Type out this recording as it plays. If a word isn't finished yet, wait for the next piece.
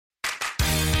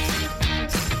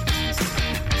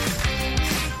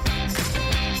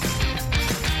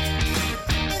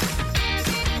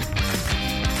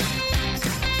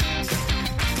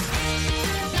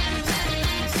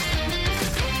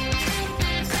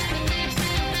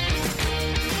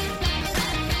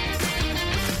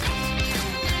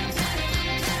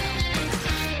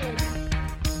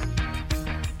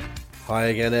Hi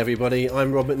again everybody,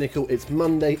 I'm Rob McNichol. It's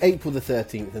Monday, April the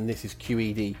 13th and this is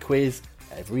QED Quiz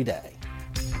Every Day.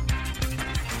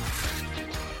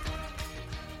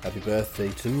 Happy birthday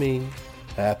to me,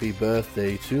 happy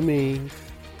birthday to me.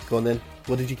 Go on then,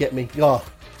 what did you get me? Oh,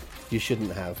 you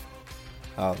shouldn't have.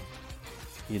 Oh,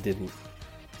 you didn't.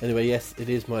 Anyway, yes, it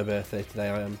is my birthday today.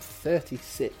 I am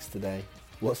 36 today.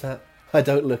 What's that? I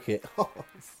don't look it. Oh,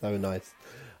 so nice.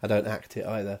 I don't act it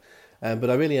either.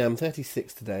 But I really am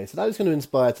 36 today. So that is going to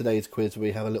inspire today's quiz where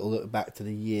we have a little look back to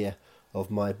the year of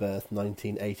my birth,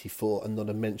 1984, and not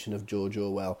a mention of George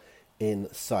Orwell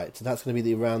in sight. So that's going to be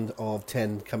the round of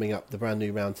 10 coming up, the brand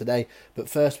new round today. But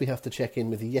first we have to check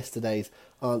in with yesterday's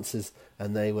answers,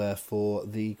 and they were for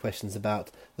the questions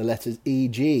about the letters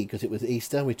E-G, because it was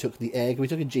Easter. We took the egg, we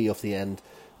took a G off the end,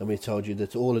 and we told you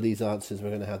that all of these answers were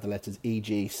going to have the letters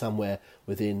E-G somewhere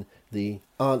within the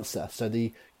answer. So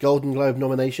the Golden Globe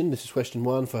nomination, this is question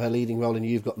 1, for her leading role in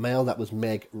You've Got Mail, that was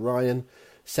Meg Ryan.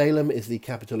 Salem is the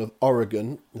capital of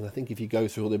Oregon, and I think if you go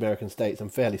through all the American states, I'm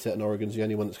fairly certain Oregon's the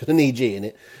only one that's got an E-G in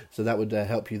it, so that would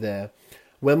help you there.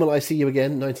 When Will I See You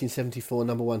Again, 1974,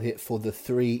 number one hit for The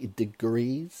 3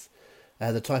 Degrees.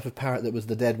 The type of parrot that was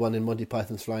the dead one in Monty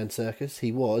Python's Flying Circus,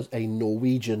 he was a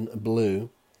Norwegian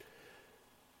blue.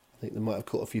 I think they might have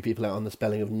caught a few people out on the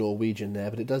spelling of Norwegian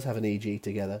there, but it does have an E-G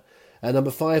together.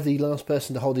 Number 5, the last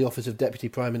person to hold the office of Deputy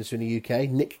Prime Minister in the UK,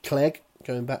 Nick Clegg,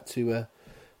 going back to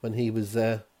when he was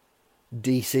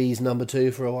DC's number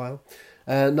 2 for a while.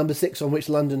 Number 6, on which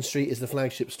London street is the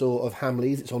flagship store of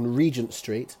Hamleys? It's on Regent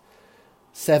Street.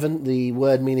 7, the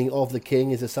word meaning of the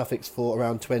king is a suffix for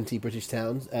around 20 British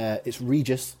towns. It's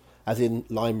Regis, as in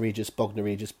Lyme Regis, Bognor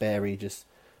Regis, Bear Regis,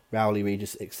 Rowley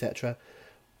Regis, etc.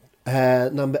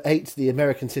 Number 8, the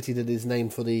American city that is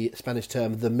named for the Spanish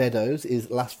term The Meadows is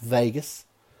Las Vegas.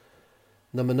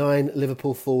 Number 9,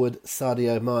 Liverpool forward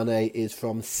Sadio Mane is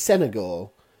from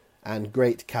Senegal, and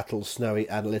great cattle, snowy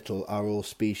and little, are all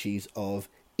species of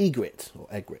egret or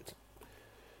egret.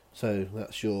 So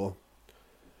that's your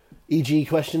EG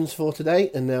questions for today,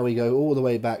 and now we go all the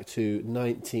way back to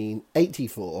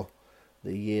 1984,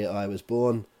 the year I was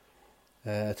born,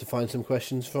 to find some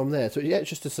questions from there. So yeah, it's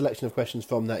just a selection of questions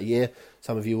from that year.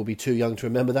 Some of you will be too young to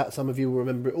remember that, some of you will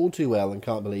remember it all too well and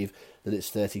can't believe that it's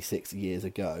 36 years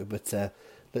ago. But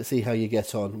let's see how you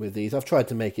get on with these. I've tried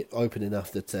to make it open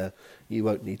enough that you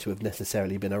won't need to have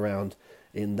necessarily been around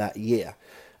in that year.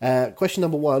 Question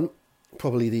number 1,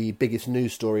 probably the biggest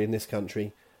news story in this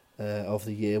country of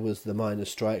the year, was the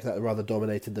miners' strike. That rather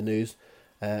dominated the news.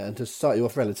 And to start you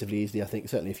off relatively easily, I think,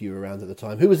 certainly if you were around at the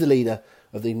time, who was the leader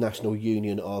of the National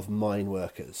Union of Mine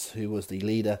Workers? Who was the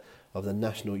leader of the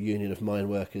National Union of Mine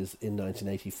Workers in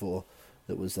 1984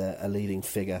 that was a leading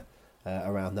figure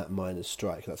around that miners'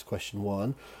 strike? That's question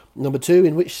 1. Number 2,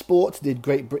 in which sport did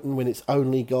Great Britain win its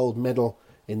only gold medal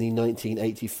in the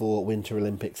 1984 Winter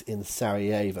Olympics in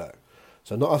Sarajevo?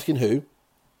 So I'm not asking who,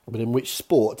 but in which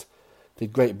sport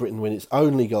did Great Britain win its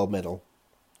only gold medal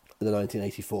in the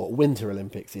 1984 Winter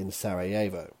Olympics in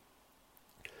Sarajevo?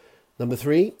 Number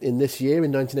 3, in this year,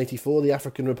 in 1984, the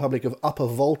African Republic of Upper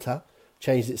Volta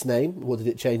changed its name. What did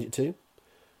it change it to?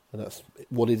 And that's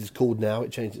what it is called now.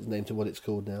 It changed its name to what it's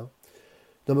called now.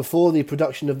 Number 4, the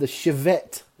production of the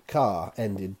Chevette car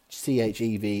ended. Chevette.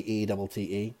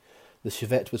 The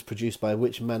Chevette was produced by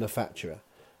which manufacturer?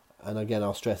 And again,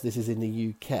 I'll stress, this is in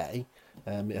the UK.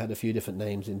 It had a few different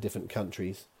names in different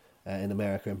countries, in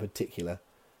America in particular.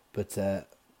 But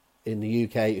in the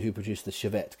UK, who produced the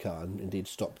Chevette car and indeed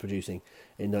stopped producing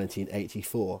in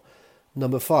 1984.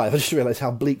 Number 5, I just realised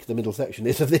how bleak the middle section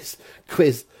is of this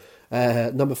quiz.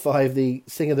 Number 5,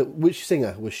 which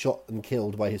singer was shot and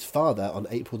killed by his father on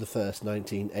April the 1st,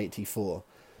 1984?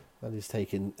 That is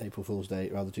taking April Fool's Day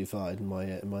rather too far in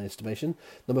my estimation.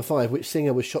 Number 5, which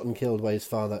singer was shot and killed by his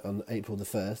father on April the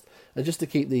 1st? And just to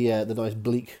keep the nice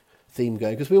bleak theme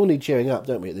going, because we all need cheering up,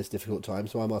 don't we, at this difficult time,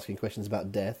 so I'm asking questions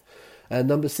about death.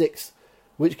 Number 6,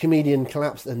 which comedian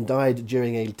collapsed and died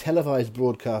during a televised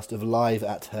broadcast of Live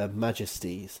at Her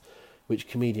Majesty's? Which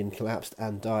comedian collapsed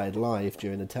and died live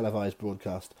during a televised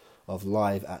broadcast of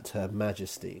Live at Her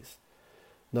Majesty's?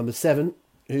 Number 7,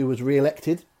 who was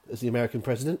re-elected as the American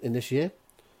president in this year?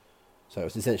 So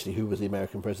it's essentially who was the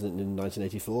American president in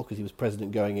 1984, because he was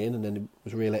president going in and then he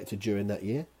was re-elected during that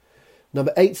year.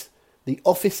 Number 8, the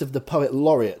office of the Poet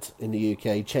Laureate in the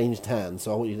UK changed hands.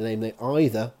 So I want you to name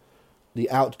either the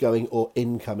outgoing or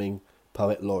incoming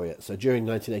Poet Laureate. So during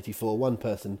 1984, one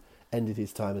person ended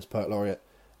his time as Poet Laureate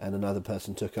and another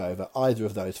person took over. Either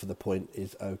of those for the point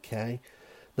is okay.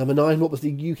 Number 9, what was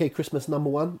the UK Christmas number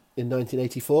 1 in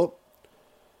 1984?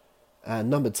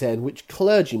 And number 10, which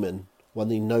clergyman won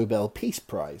the Nobel Peace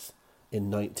Prize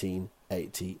in 1984?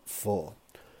 84.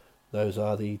 Those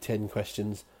are the 10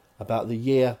 questions about the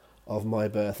year of my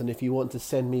birth. And if you want to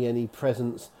send me any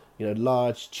presents,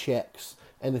 large checks,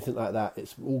 anything like that,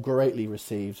 it's all greatly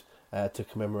received to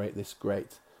commemorate this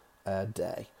great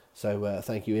day. So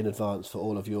thank you in advance for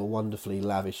all of your wonderfully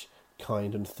lavish,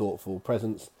 kind and thoughtful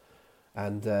presents.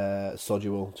 And sod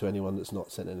you all to anyone that's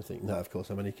not sent anything. No, of course,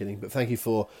 I'm only kidding. But thank you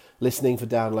for listening, for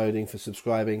downloading, for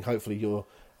subscribing. Hopefully you're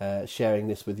sharing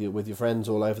this with your friends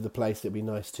all over the place. It'd be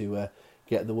nice to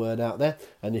get the word out there.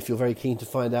 And if you're very keen to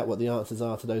find out what the answers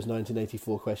are to those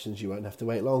 1984 questions, you won't have to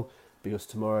wait long, because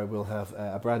tomorrow we'll have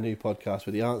a brand new podcast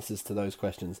with the answers to those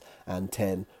questions and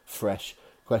 10 fresh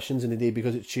questions. And indeed,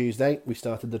 because it's Tuesday, we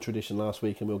started the tradition last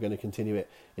week and we're going to continue it.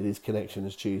 It is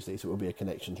Connections Tuesday, so it will be a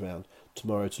Connections round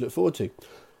tomorrow to look forward to.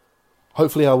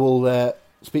 Hopefully I will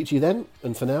speak to you then,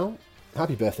 and for now,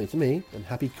 happy birthday to me and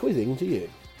happy quizzing to you.